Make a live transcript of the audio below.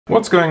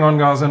What's going on,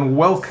 guys, and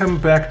welcome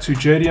back to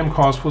JDM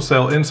Cars for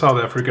Sale in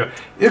South Africa.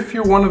 If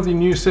you're one of the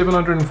new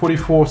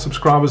 744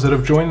 subscribers that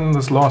have joined in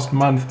this last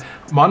month,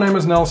 my name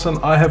is Nelson.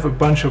 I have a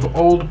bunch of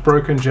old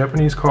broken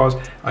Japanese cars.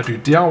 I do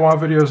DIY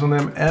videos on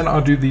them and I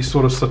do these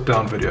sort of sit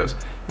down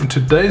videos. In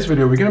today's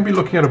video we're going to be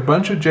looking at a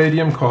bunch of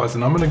JDM cars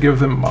and I'm going to give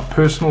them my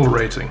personal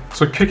rating.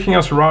 So kicking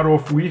us right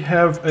off, we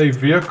have a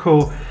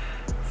vehicle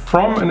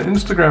from an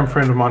Instagram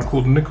friend of mine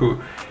called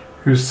Niku,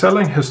 who's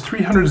selling his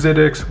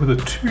 300ZX with a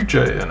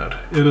 2J in it.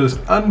 It is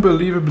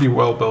unbelievably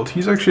well built.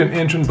 He's actually an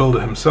engine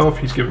builder himself.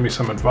 He's given me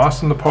some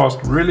advice in the past.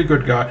 Really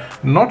good guy.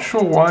 Not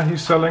sure why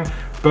he's selling,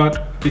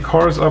 but the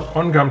car is up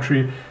on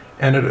Gumtree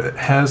and it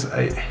has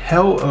a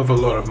hell of a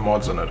lot of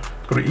mods in it.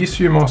 It's got an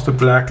ECU Master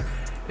Black.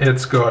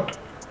 It's got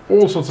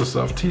all sorts of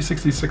stuff.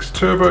 T66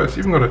 turbo. It's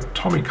even got a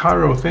Tommy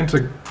Cairo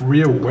authentic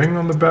rear wing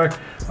on the back.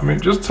 I mean,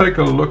 just take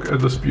a look at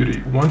this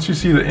beauty. Once you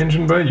see the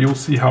engine bay, you'll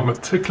see how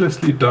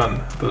meticulously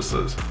done this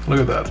is. Look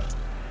at that.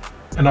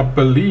 And I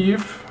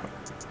believe,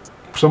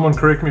 someone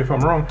correct me if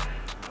I'm wrong,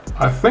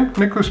 I think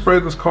Niku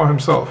sprayed this car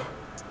himself.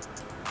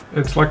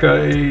 It's like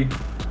a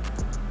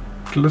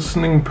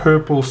glistening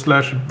purple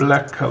slash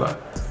black color.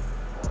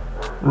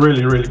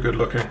 Really, really good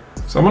looking.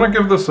 So I'm going to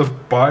give this a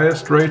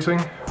biased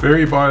rating,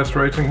 very biased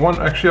rating. One,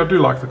 actually I do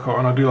like the car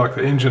and I do like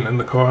the engine in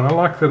the car and I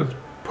like that it's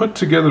put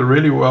together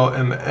really well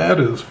and the ad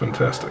is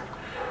fantastic.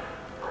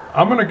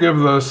 I'm going to give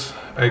this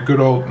a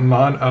good old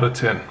 9 out of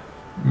 10.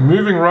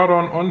 Moving right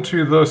on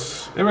onto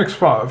this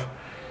MX5,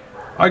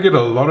 I get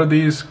a lot of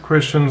these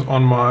questions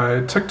on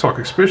my TikTok,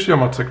 especially on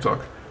my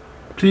TikTok.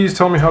 Please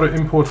tell me how to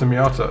import a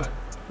Miata.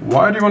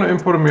 Why do you want to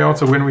import a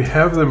Miata when we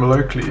have them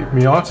locally?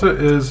 Miata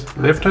is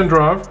left-hand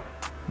drive,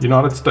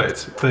 United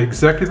States. They're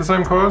exactly the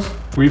same cars.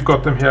 We've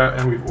got them here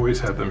and we've always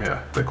had them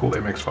here. They're called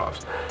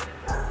MX5s.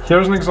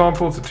 Here's an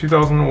example. It's a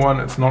 2001.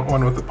 It's not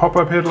one with the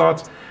pop-up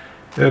headlights.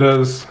 It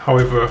is,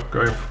 however,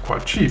 going for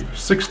quite cheap.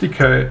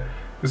 60k.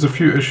 There's a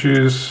few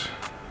issues.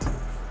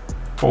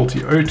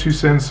 Faulty O2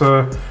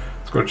 sensor.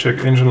 It's got a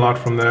check engine light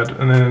from that.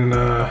 And then,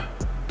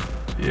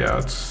 yeah,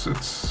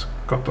 it's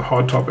got the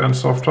hard top and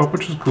soft top,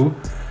 which is cool.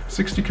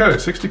 60k.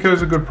 60k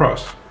is a good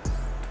price.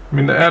 I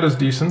mean, the ad is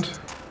decent.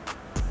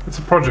 It's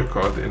a project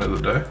car at the end of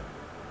the day.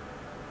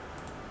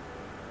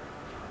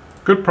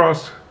 Good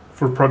price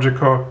for a project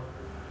car.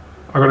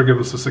 I gotta give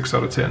this a 6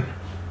 out of 10.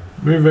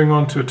 Moving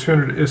on to a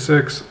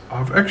 200SX.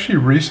 I've actually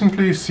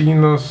recently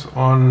seen this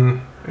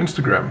on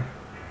Instagram.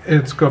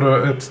 It's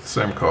the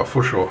same car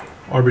for sure.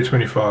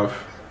 RB25,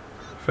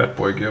 fat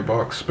boy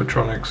gearbox,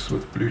 Spatronics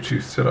with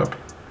Bluetooth setup.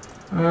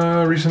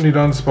 Recently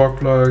done spark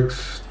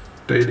plugs,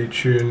 daily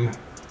tune.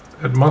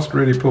 It must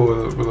really pull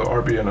with the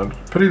RB in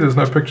it. Pity there's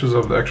no pictures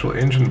of the actual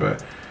engine bay.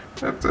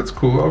 That's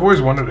cool. I've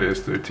always wanted a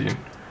S13.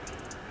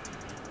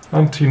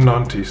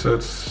 1990, so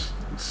it's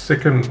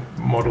second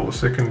model,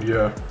 second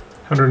year.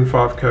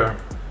 105k.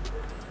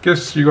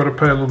 Guess you got to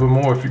pay a little bit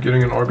more if you're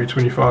getting an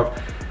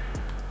RB25.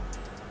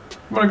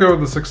 I'm going to go with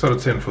the 6 out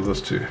of 10 for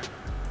this too.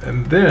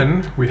 And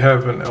then we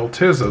have an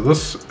Altezza.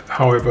 This,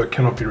 however,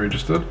 cannot be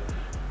registered.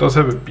 It does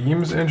have a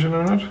Beams engine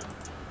in it.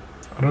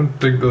 I don't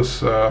dig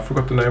this. I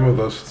forgot the name of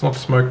this. It's not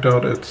smoked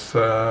out. It's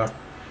I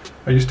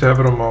used to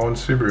have it on my own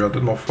Subaru. I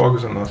did my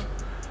fogs in this.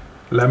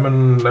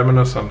 Lemon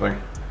or something.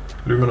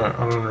 Lumina,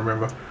 I don't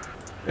remember.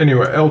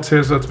 Anyway,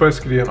 Altezza, it's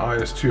basically an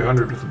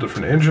IS200 with a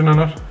different engine in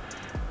it.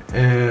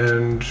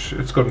 And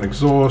it's got an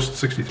exhaust,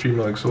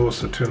 63mm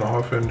exhaust, a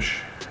 2.5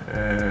 inch,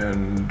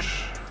 and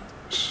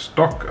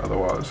stock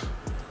otherwise.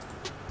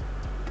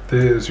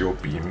 There's your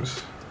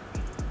beams.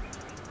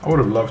 I would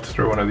have loved to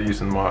throw one of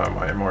these in my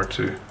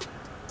MR2.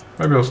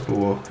 Maybe I still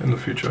will in the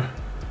future.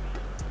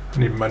 I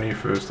need money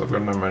first, I've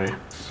got no money.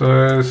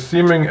 So,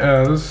 seeming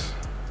as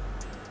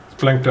it's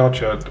blanked out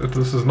here,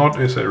 this is not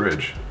SA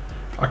Reg.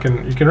 You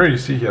can already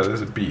see here,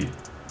 there's a B.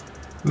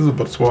 This is a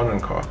Botswana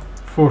car.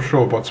 For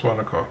sure,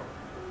 Botswana car.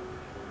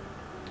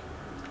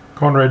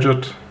 Can't reg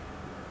it.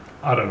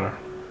 I don't know.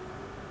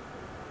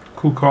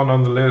 Cool car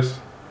nonetheless.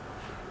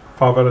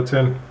 5 out of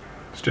 10.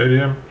 It's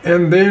JDM.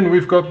 And then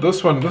we've got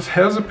this one. This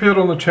has appeared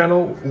on the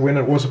channel when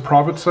it was a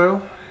private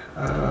sale.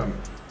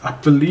 I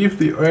believe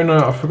the owner,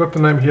 I forgot the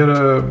name, he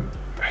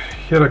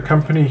had a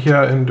company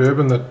here in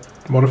Durban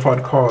that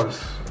modified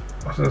cars.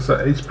 I was going to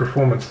say Ace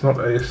Performance, not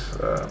Ace.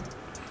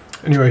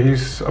 Anyway,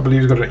 I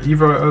believe he's got an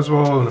Evo as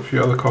well and a few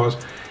other cars.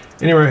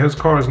 Anyway, his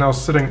car is now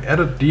sitting at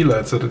a dealer.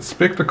 It's at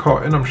Inspector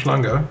Car in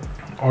Umhlanga,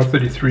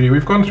 R33.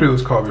 We've gone through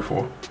this car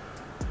before.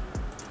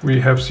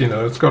 We have seen it.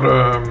 It's got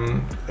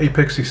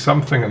Apexy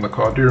something in the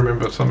car. I do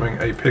remember something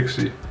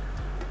Apexy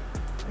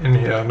in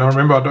here. Now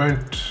remember, I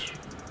don't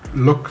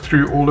look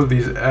through all of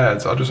these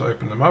ads. I just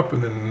open them up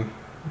and then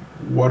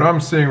what I'm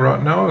seeing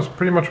right now is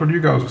pretty much what you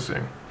guys are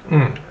seeing.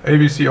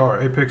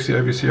 AVCR, Apexy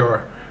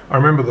AVCR. I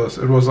remember this.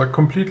 It was like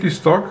completely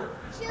stock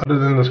other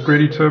than this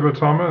Grady turbo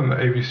timer and the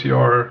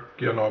AVCR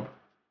gear knob.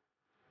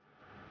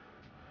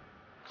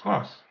 It's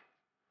nice.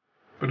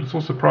 But it's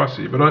also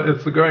pricey, but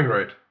it's the going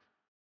rate.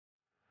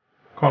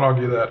 Can't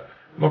argue that.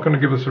 I'm not going to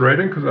give this a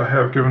rating because I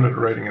have given it a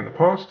rating in the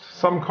past.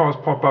 Some cars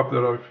pop up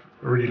that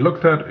already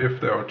looked at if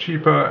they are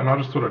cheaper, and I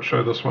just thought I'd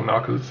show this one now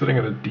because it's sitting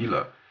at a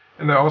dealer.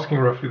 And they're asking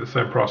roughly the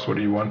same price what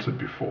he wanted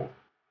before.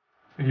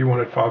 I think he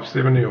wanted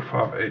 570 or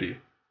 580.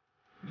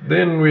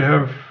 Then we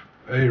have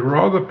a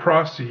rather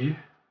pricey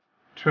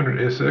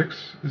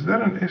 200SX. Is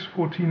that an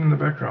S14 in the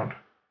background?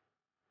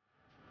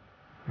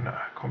 No,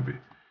 it can't be.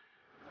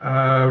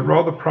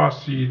 Rather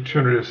pricey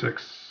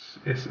 200SX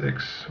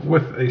SX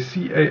with a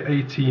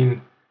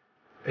CA18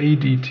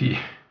 ADT.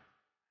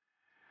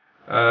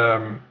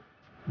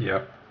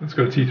 Yeah, it's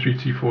got a T3,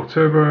 T4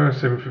 turbo,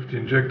 750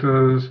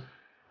 injectors,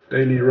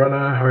 daily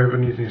runner, however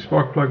needs new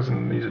spark plugs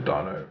and needs a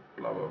dyno,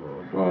 blah blah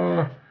blah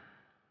blah.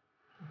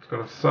 It's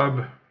got a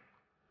sub,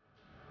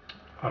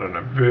 I don't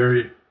know,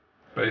 very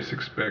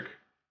basic spec.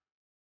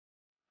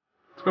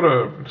 It's got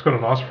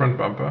a nice front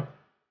bumper,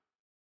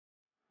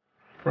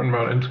 front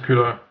mount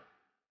intercooler,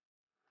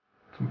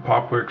 some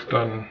pipe work's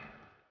done.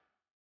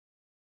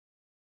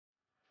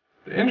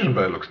 The engine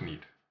bay looks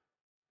neat.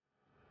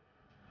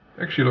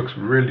 Actually looks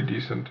really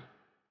decent.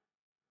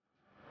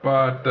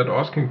 But that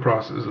asking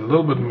price is a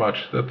little bit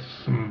much. That's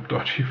some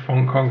dodgy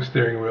Hong Kong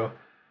steering wheel,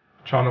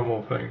 China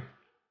Mall thing.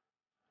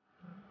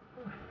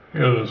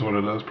 Yeah, it is what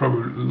it is.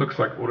 Probably looks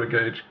like auto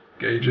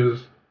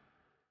gauges.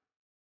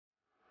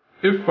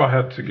 If I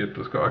had to get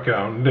this car, okay,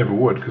 I never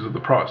would because of the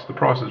price. The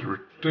price is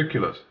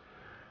ridiculous.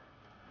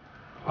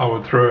 I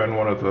would throw in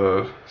one of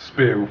the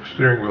spare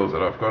steering wheels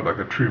that I've got, like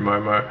a true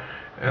Momo,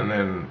 and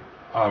then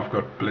I've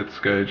got Blitz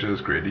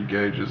gauges, Grady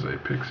gauges,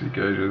 Apexy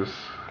gauges,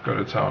 go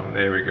to town,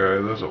 there we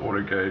go, those are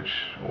auto gauge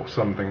or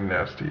something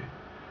nasty.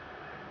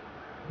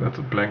 That's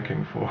a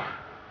blanking for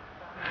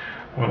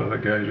one of the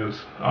gauges.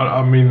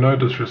 I mean, no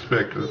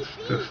disrespect, it's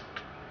just,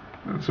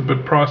 it's a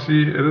bit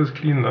pricey. It is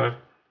clean though.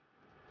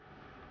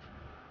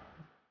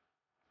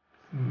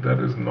 That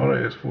is not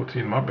a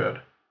S14, my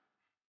bad.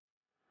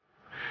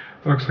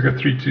 Looks like a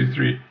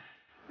 323.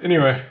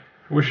 Anyway,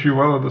 wish you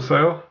well at the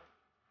sale,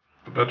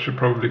 but that should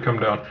probably come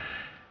down.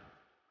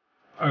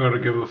 I gotta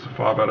give this a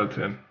 5 out of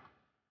 10.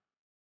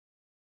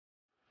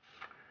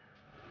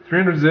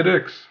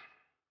 300ZX.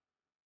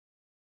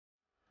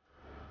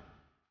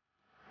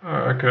 Oh,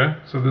 okay,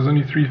 so there's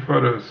only 3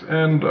 photos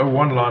and a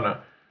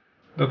one-liner.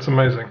 That's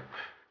amazing.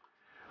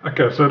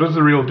 Okay, so it is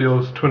the real deal.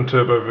 It's a twin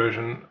turbo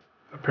version,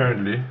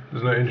 apparently.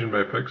 There's no engine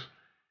bay pics.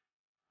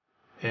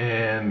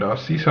 And I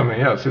see something,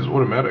 yeah, it says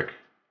automatic.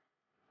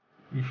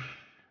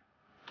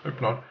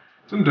 Hope not.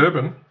 It's in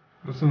Durban.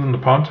 This is in the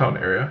Pound Town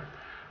area.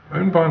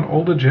 Owned by an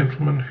older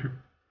gentleman who,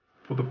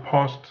 for the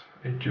past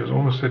 8 years,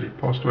 almost said he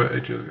passed away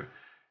 8 years ago.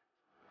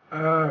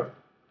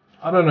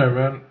 I don't know,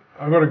 man.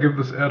 I've got to give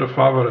this ad a 5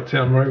 out of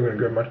 10. I'm not even going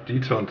to go much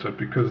detail into it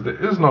because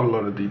there is not a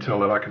lot of detail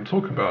that I can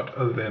talk about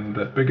other than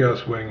that big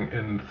ass wing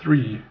in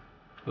 3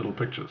 little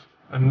pictures.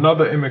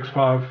 Another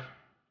MX5.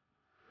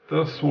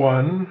 This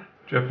one,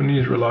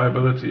 Japanese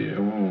reliability,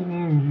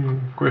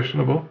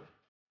 questionable.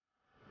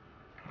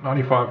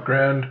 95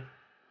 grand.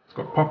 It's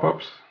got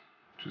pop-ups,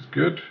 which is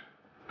good.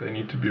 They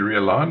need to be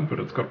realigned, but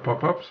it's got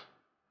pop-ups.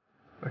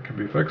 That can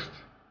be fixed.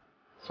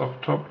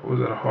 Soft top, or is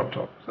that a hard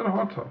top? Is that a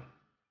hard top?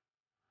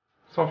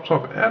 Soft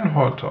top and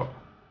hard top.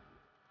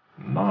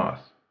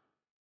 Nice.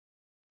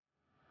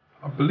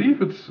 I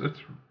believe it's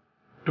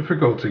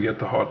difficult to get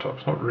the hard top.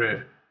 It's not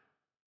rare.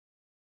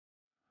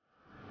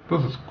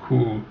 This is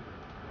cool.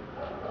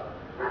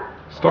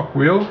 Stock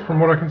wheel, from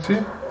what I can see.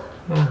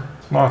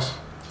 Nice.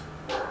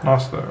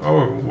 Nice though.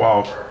 Oh,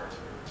 wow.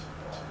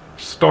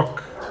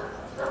 Stock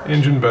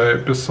engine bay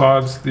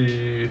besides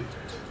the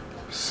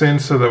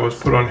sensor that was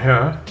put on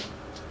here.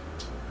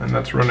 And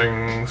that's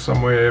running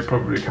somewhere,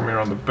 probably coming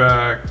around the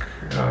back.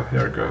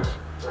 Here it goes.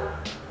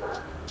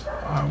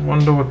 I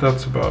wonder what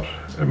that's about.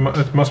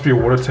 It must be a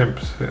water temp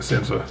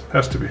sensor.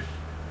 Has to be.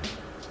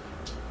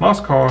 Nice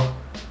car.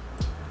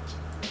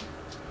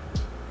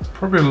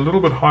 Probably a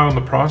little bit high on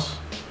the price.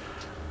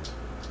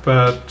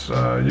 But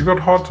you've got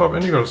hard top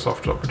and you've got a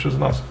soft top, which is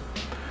nice.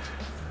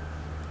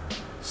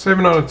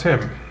 7 out of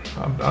 10.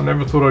 I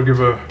never thought I'd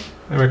give a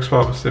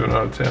MX5 a 7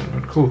 out of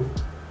 10, but cool.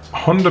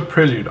 Honda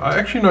Prelude. I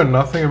actually know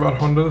nothing about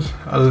Hondas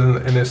other than the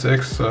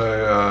NSX.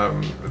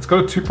 So it's got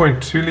a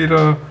 2.2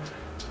 liter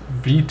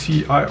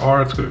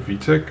VTIR. It's got a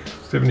VTEC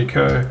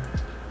 70k.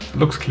 It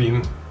looks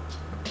clean.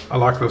 I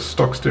like the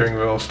stock steering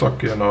wheel, stock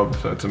gear knob.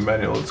 So it's a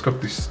manual. It's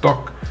got the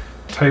stock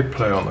tape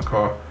play on the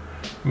car.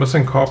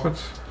 Missing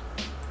carpets.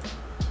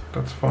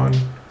 That's fine.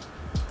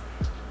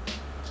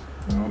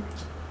 Oh.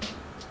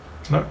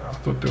 No, I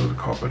thought there was a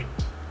carpet.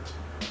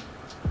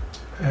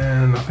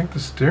 And I think the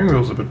steering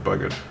wheel's a bit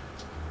buggered.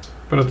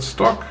 But it's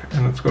stock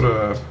and it's got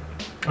a,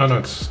 oh no,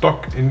 it's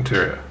stock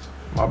interior.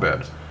 My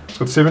bad. It's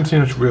got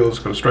 17-inch wheels,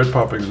 got a straight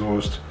pipe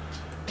exhaust,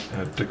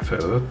 and a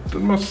dictator. That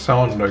must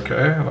sound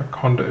okay, like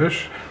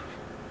Honda-ish.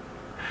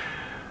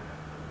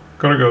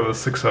 Gotta go with a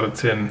 6 out of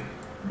 10.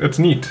 It's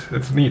neat,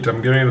 it's neat.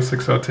 I'm giving it a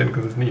 6 out of 10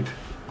 because it's neat.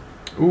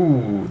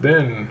 Ooh,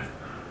 then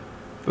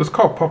this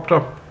car popped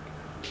up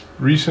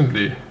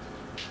recently.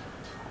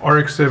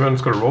 RX-7,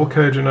 it's got a roll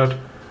cage in it.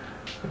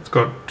 It's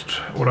got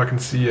what I can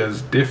see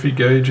as Defi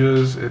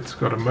gauges. It's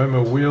got a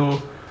Momo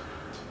wheel.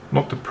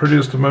 Not the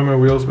prettiest of Momo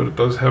wheels, but it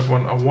does have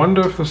one. I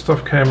wonder if the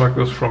stuff came like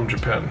this from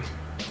Japan.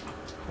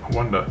 I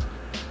wonder.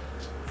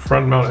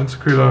 Front mount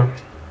intercooler.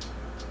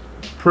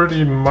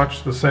 Pretty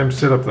much the same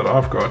setup that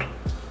I've got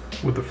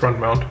with the front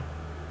mount.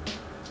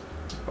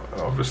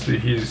 Obviously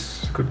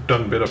he's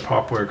done better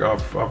pipe work.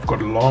 I've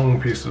got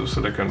long pieces of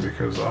silicone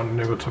because I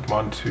never took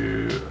mine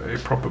to a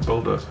proper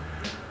builder.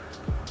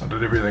 I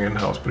did everything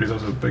in-house, but he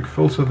does a big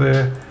filter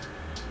there.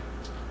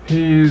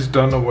 He's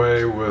done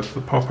away with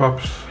the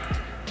pop-ups.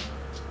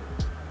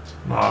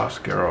 Nice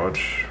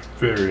garage,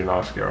 very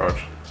nice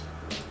garage.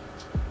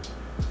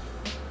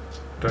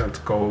 That's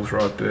goals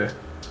right there.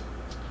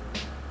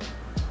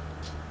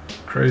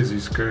 Crazy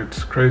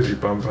skirts, crazy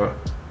bumper.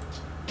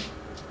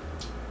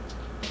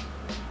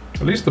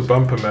 At least the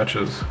bumper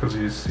matches, because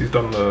he's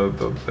done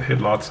the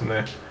headlights in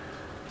there.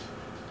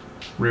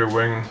 Rear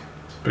wing,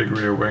 big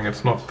rear wing.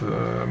 It's not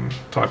the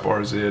Type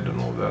RZ and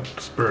all that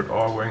Spirit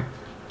R wing.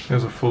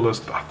 There's a full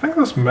list. I think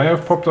this may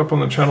have popped up on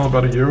the channel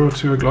about a year or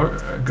two ago.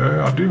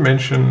 I did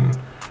mention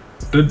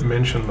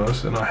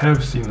this, and I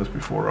have seen this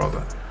before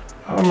rather.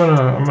 I'm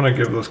gonna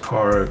give this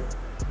car a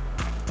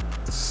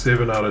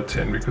 7 out of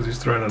 10 because he's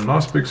thrown a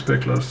nice big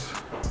spec list.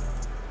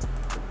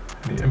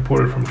 And he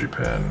imported from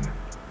Japan.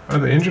 Oh,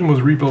 the engine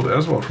was rebuilt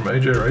as well from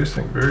AJ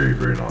Racing. Very,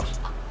 very nice.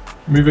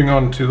 Moving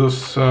on to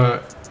this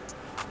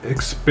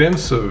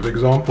expensive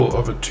example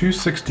of a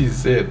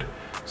 260Z.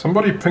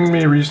 Somebody pinged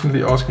me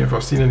recently asking if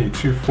I've seen any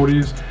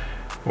 240s.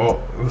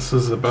 Well, this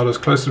is about as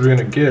close as we're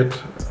going to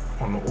get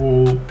on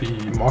all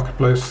the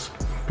marketplace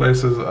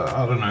places.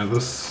 I don't know,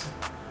 this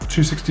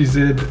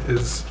 260Z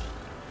is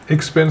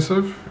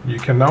expensive. You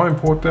can now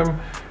import them.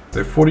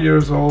 They're 40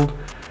 years old.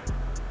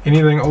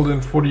 Anything older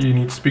than 40 you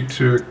need to speak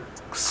to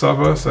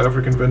SAVA, South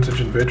African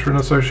Vintage and Veteran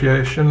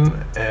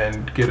Association,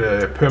 and get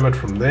a permit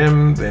from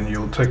them. Then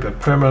you'll take that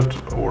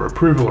permit, or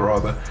approval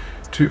rather,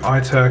 to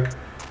ITAC.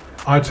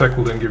 ITAC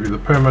will then give you the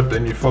permit.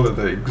 Then you follow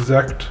the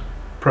exact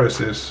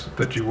process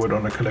that you would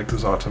on a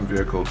collector's item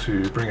vehicle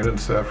to bring it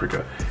into South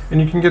Africa.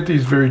 And you can get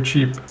these very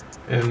cheap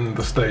in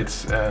the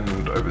States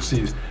and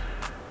overseas.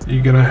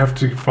 You're gonna have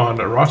to find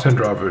a right-hand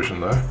drive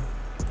version though.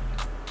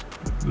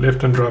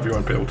 Left-hand drive you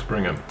won't be able to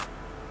bring in.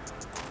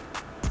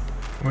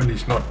 Or at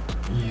least not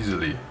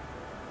easily.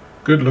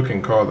 Good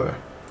looking car though.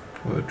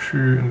 For the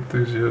true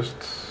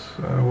enthusiasts.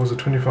 Was a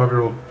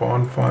 25-year-old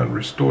barn find,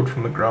 restored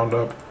from the ground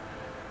up.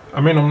 I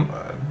mean,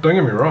 don't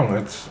get me wrong,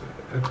 it's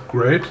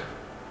great,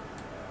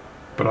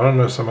 but I don't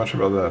know so much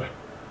about that.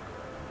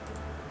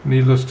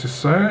 Needless to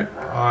say,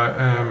 I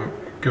am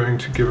going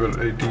to give it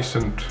a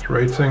decent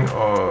rating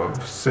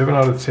of 7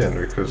 out of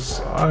 10 because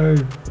I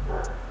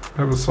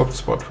have a soft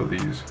spot for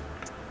these.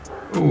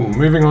 Ooh,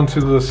 moving on to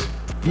this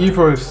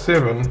Evo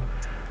 7.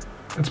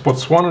 It's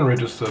Botswana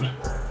registered.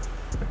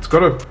 It's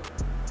got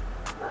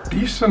a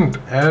decent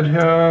ad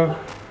here.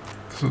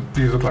 So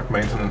these look like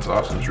maintenance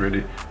items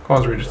really.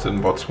 Car's registered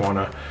in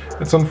Botswana.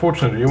 It's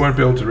unfortunate you won't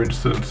be able to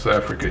register it in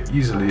South Africa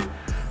easily.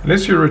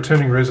 Unless you're a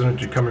returning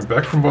resident, you're coming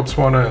back from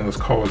Botswana and this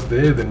car was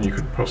there, then you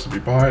could possibly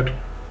buy it.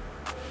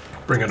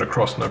 Bring it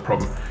across, no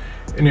problem.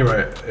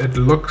 Anyway, it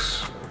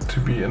looks to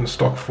be in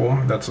stock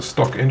form. That's a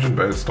stock engine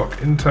bay,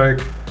 stock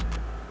intake.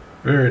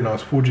 Very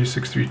nice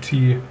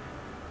 4G63T.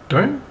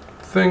 Don't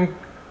think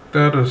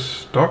that is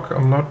stock,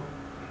 I'm not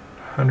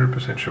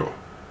 100% sure.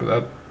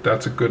 But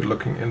that's a good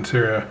looking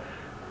interior.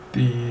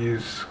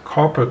 These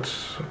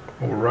carpets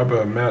or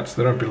rubber mats,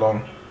 they don't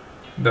belong.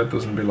 That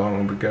doesn't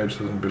belong, the gauge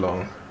doesn't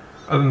belong.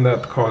 Other than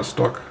that, the car is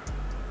stock.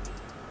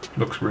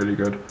 Looks really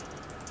good.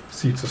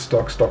 Seats are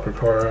stock, stock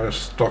Recaro,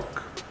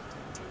 stock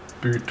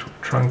boot,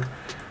 trunk.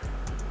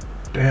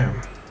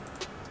 Damn.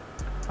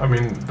 I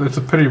mean, it's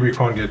a pity we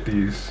can't get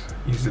these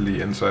easily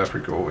in South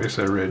Africa or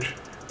SA Reg.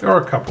 There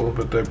are a couple,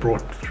 but they're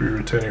brought through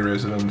returning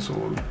residents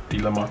or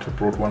dealer might have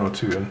brought 1 or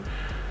 2 in.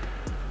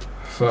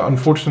 So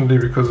unfortunately,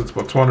 because it's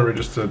Botswana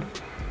registered,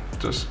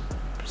 just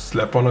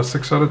slap on a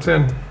 6 out of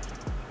 10.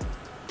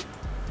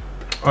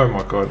 Oh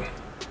my god.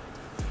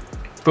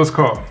 This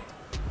car.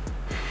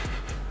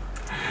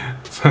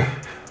 So,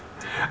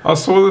 I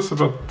saw this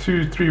about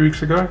 2-3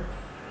 weeks ago,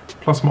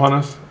 plus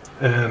minus,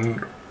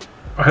 and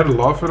I had a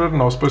laugh at it,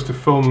 and I was supposed to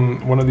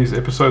film one of these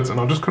episodes and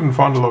I just couldn't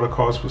find a lot of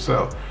cars for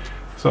sale.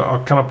 So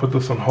I kind of put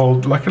this on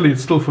hold. Luckily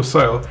it's still for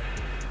sale,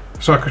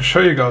 so I could show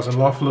you guys and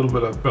laugh a little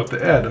bit about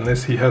the ad,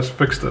 unless he has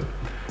fixed it.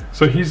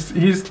 So he's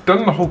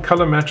done the whole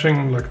color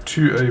matching like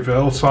to a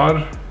veil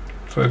side,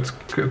 so it's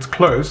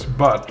close,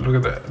 but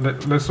look at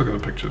that. Let's look at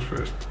the pictures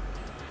first.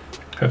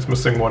 It's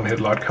missing one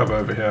headlight cover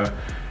over here.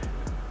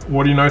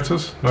 What do you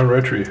notice? No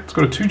rotary. It's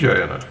got a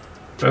 2J in it.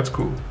 That's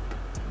cool.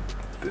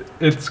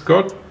 It's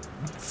got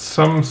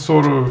some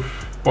sort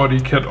of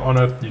body kit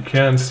on it. You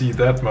can see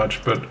that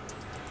much, but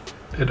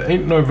it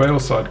ain't no veil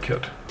side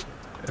kit.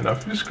 And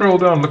if you scroll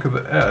down, look at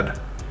the ad.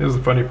 Here's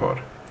the funny part.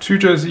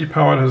 2JZ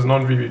powered, has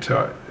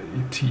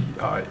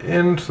non-VVTi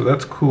end, so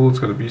that's cool. It's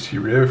got a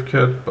BC rev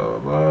kit, blah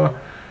blah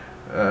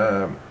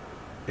blah.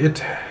 It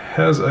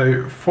has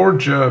a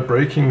 4-gear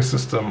braking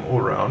system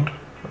all round.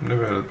 I've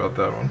never heard about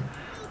that one.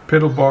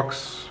 Pedal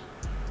box,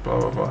 blah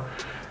blah blah.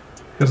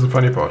 Here's the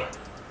funny part.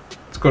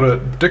 It's got a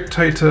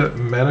dictator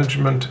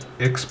management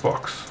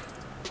Xbox.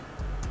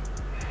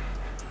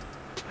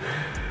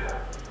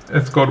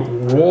 It's got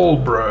wall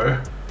bro.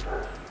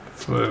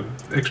 It's an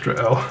extra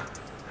L.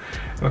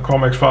 And the car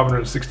makes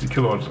 560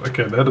 kilowatts.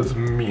 Okay, that is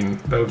mean.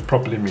 That is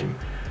properly mean.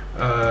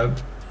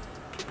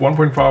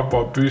 1.5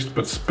 bar boost,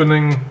 but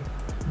spinning,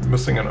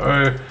 missing an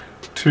O.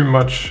 Too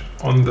much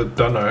on the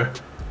dunno.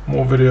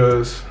 More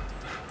videos.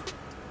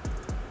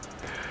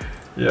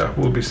 Yeah,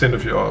 will be sent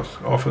if you ask.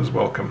 Offers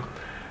welcome.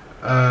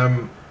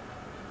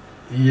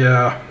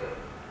 Yeah,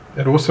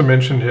 it also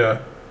mentioned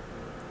here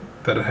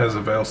that it has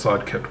a veil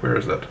side kit. Where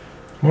is that?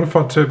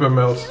 Modified turbo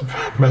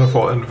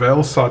manifold and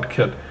veil side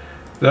kit.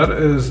 That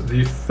is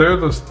the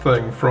furthest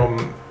thing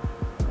from,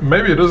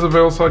 maybe it is a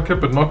veil side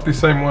kit, but not the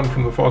same one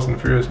from the Fast and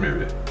Furious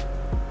movie.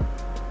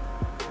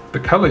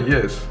 The color,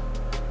 yes.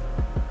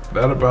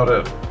 That about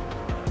it.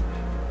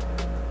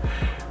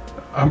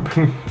 I'm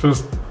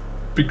just,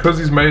 because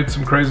he's made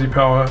some crazy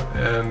power,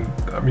 and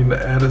I mean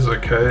the ad is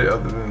okay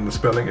other than the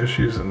spelling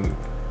issues and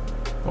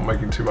not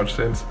making too much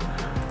sense.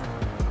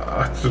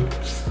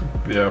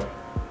 Yeah,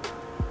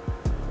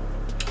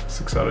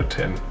 6 out of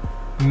 10.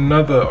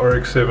 Another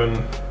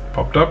RX-7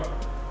 popped up.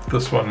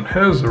 This one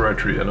has a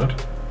rotary in it,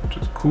 which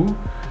is cool.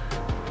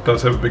 It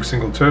does have a big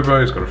single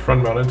turbo. He's got a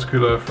front mount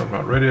intercooler, front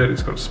mount radiator.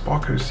 He's got a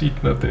Sparko seat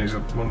in it. Then he's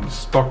got one of the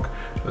stock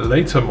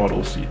later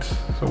model seats.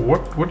 So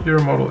what year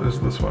model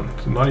is this one?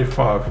 It's a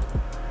 95.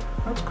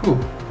 That's cool.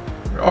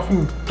 You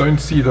often don't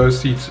see those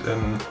seats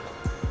in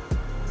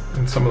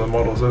some of the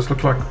models. Those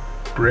look like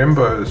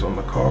Brembos on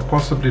the car,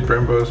 possibly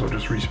Brembos or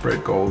just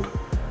resprayed gold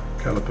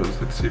calipers.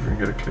 Let's see if we can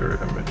get a clearer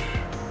image.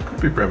 Could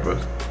be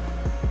Brembos.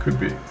 Could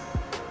be.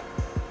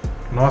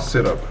 Nice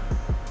setup.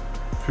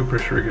 Fuel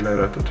pressure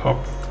regulator at the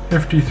top.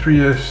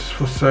 FD3S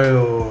for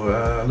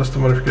sale. List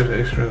of modification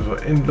extras are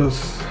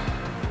endless.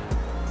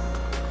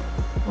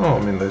 Oh,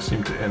 I mean they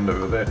seem to end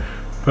over there.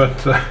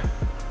 But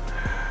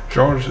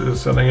George is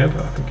selling it.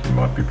 I think he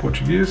might be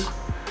Portuguese.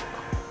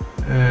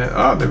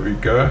 There we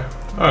go.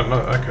 Oh no,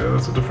 okay,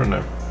 that's a different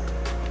name.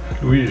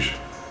 Luis.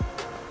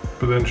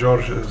 But then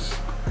George is...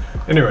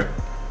 Anyway,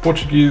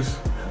 Portuguese.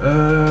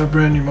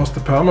 Brand new Master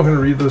Power. I'm not going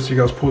to read this. You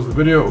guys pause the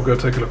video or go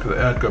take a look at the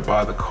ad, go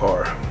buy the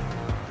car.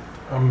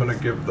 I'm going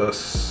to give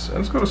this... And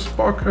it's got a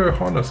Sparko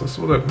harness. I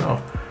saw that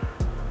now.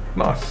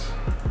 Nice.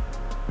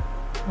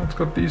 It's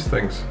got these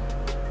things.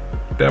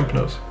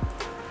 Dampeners.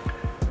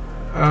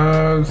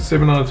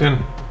 7 out of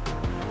 10.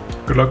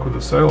 Good luck with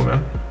the sale,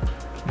 man.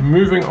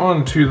 Moving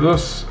on to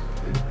this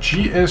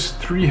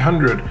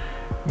GS300.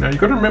 Now you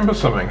got to remember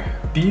something.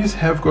 These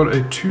have got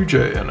a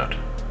 2J in it.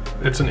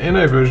 It's an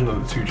NA version of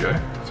the 2J,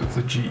 so it's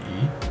a GE,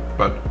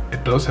 but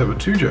it does have a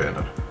 2J in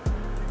it.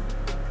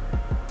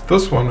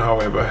 This one,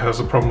 however, has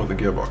a problem with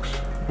the gearbox,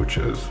 which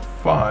is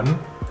fine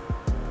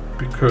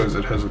because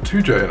it has a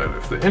 2J in it.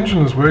 If the engine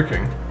is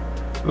working,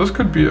 this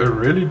could be a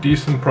really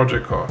decent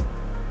project car.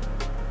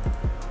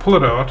 Pull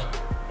it out,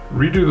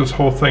 redo this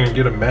whole thing and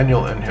get a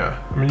manual in here.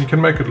 I mean, you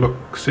can make it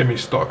look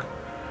semi-stock.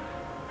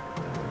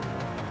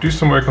 Do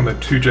some work on the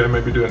 2J,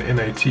 maybe do an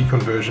NAT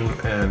conversion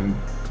and,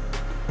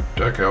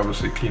 okay,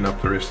 obviously clean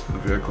up the rest of the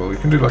vehicle. You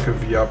can do like a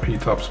VIP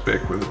type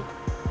spec with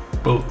a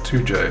built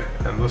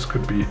 2J, and this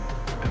could be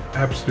an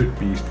absolute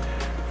beast.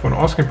 For an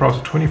asking price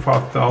of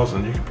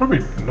 25,000, you could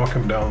probably knock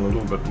him down a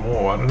little bit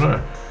more, I don't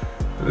know.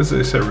 This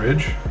is a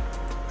Reg.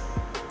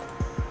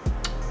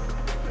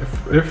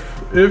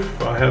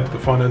 If I had the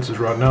finances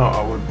right now,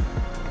 I would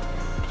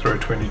throw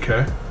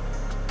 20k.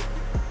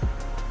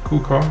 Cool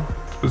car.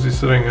 It's busy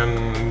sitting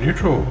in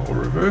neutral or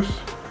reverse.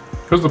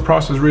 Because the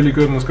price is really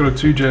good and it's got a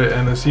 2J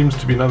and there seems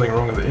to be nothing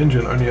wrong with the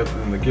engine, only other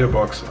than the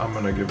gearbox, I'm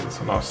going to give this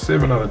a nice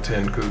 7 out of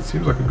 10 because it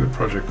seems like a good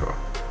project car.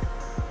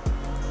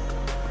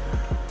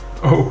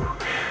 Oh,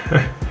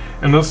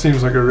 and this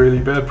seems like a really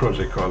bad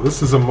project car.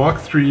 This is a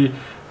Mark III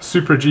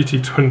Super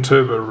GT Twin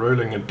Turbo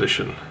Rolling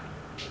Edition.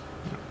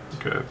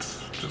 Okay, it's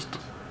just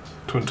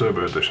Twin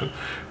Turbo Edition.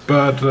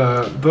 But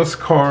this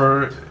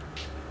car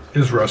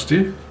is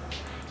rusty.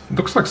 It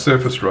looks like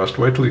surface rust.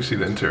 Wait till you see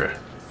the interior.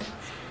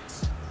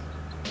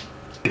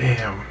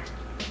 Damn.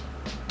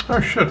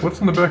 Oh shit, what's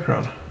in the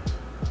background?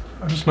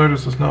 I just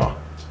noticed this now.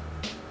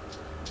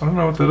 I don't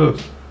know what that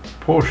is.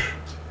 Porsche.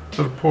 Is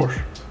that a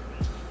Porsche?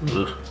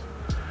 Ugh.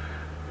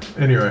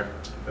 Anyway.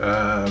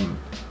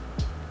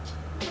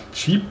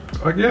 Cheap,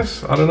 I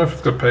guess? I don't know if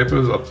it's got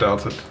papers, I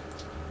doubt it.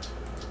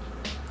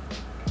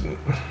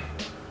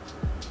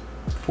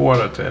 4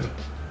 out of 10.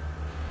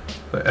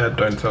 The ad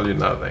don't tell you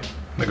nothing.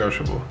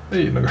 Negotiable.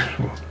 Hey,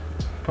 negotiable.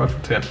 5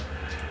 for 10.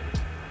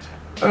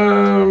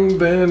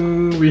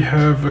 Then we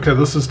have, okay,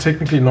 this is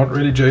technically not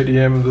really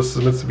JDM, this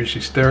is a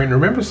Mitsubishi steering.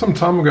 Remember some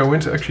time ago I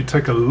went to actually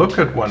take a look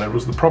at one. It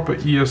was the proper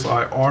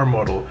ESI-R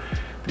model,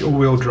 the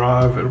all-wheel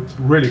drive, a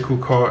really cool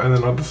car, and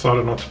then I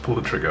decided not to pull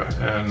the trigger.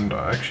 And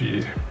I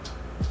actually,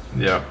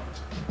 yeah,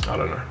 I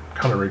don't know,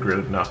 kind of regret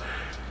it now.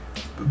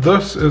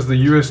 This is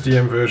the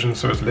USDM version,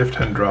 so it's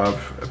left-hand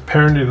drive.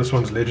 Apparently this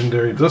one's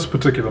legendary. This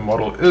particular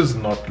model is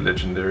not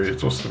legendary.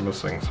 It's also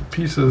missing some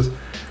pieces.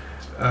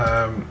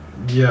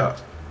 Yeah,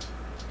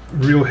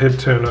 real head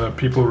turner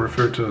people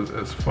refer to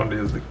as fondly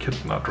as the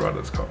Kit Knight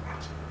Rider's car.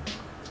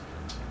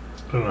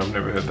 I don't know, I've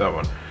never heard that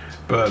one.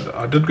 But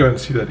I did go and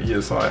see that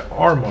ESI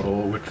R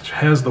model, which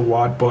has the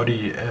wide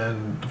body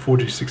and the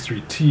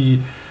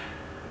 4G63T.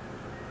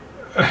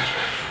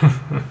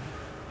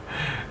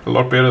 A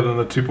lot better than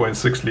the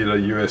 2.6 liter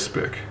US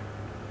spec.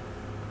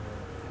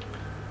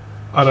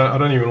 I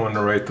don't even want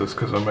to rate this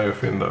because I may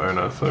offend the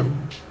owner. So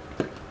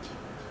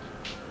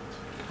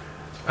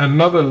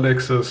another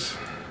Lexus.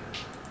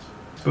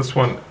 This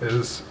one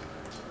is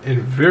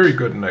in very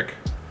good nick.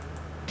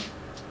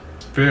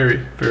 Very,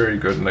 very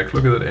good nick.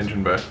 Look at that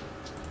engine bay.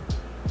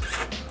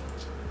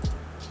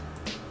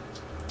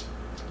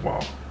 Wow.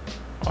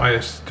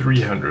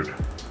 IS300.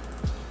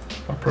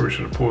 I probably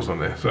should have paused on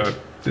there. So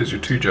there's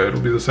your 2J.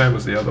 It'll be the same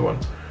as the other one.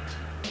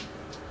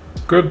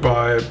 Good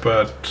buy,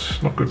 but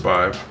not good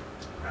buy.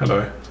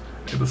 Hello.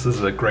 This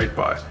is a great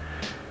buy.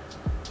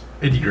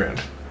 80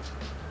 grand.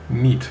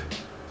 Neat.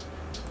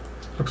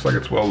 Looks like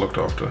it's well looked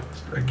after.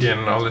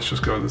 Again, now let's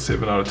just go with the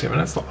 7 out of 10. And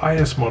that's the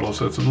IS model,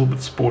 so it's a little bit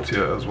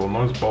sportier as well.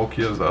 Not as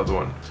bulky as the other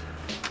one.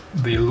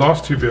 The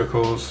last two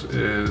vehicles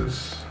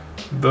is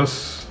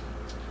this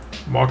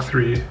Mark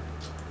III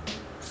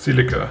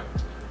Celica.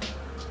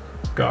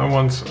 Guy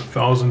wants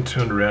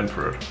 1,200 rand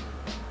for it.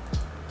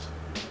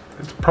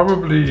 It's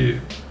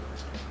probably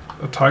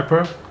a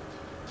typo.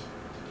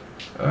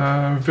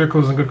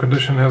 Vehicle is in good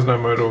condition, has no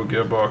motor or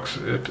gearbox.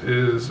 It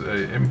is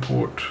a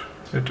import.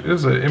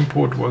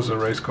 Was a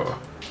race car.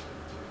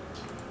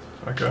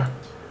 Okay.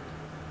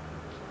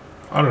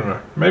 I don't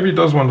know. Maybe it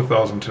does want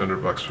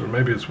 1,200 bucks for it.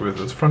 Maybe it's worth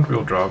it. It's front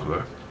wheel drive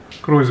though.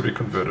 Could always be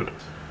converted.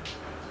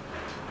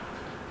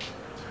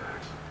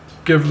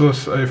 Give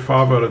this a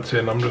 5 out of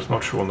 10. I'm just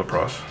not sure on the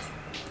price.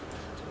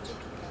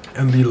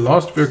 And the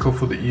last vehicle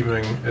for the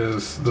evening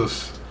is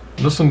this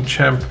Nissan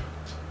Champ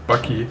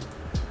Bucky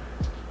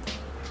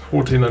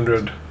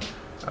 1400.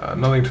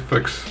 Nothing to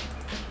fix.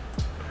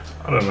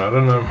 I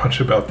don't know much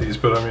about these,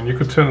 but I mean, you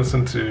could turn this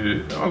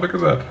into, oh, look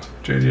at that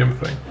JDM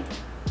thing.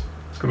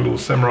 It's got a little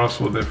samurai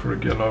sword there for a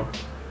gear knob.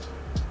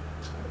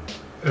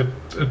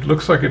 It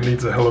looks like it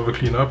needs a hell of a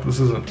clean up.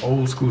 This is an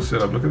old school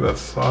setup. Look at that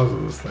size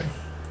of this thing.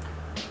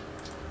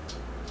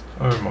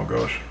 Oh my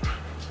gosh.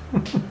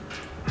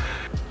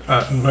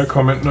 No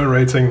comment, no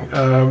rating.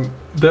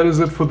 That is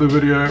it for the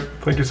video.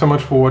 Thank you so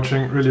much for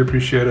watching. Really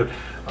appreciate it.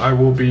 I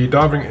will be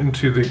diving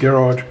into the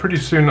garage pretty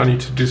soon. I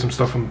need to do some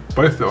stuff on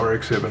both the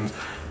RX-7s,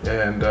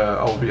 and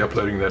I'll be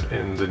uploading that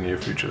in the near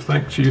future.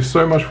 Thank you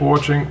so much for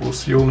watching. We'll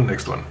see you all in the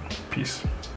next one. Peace.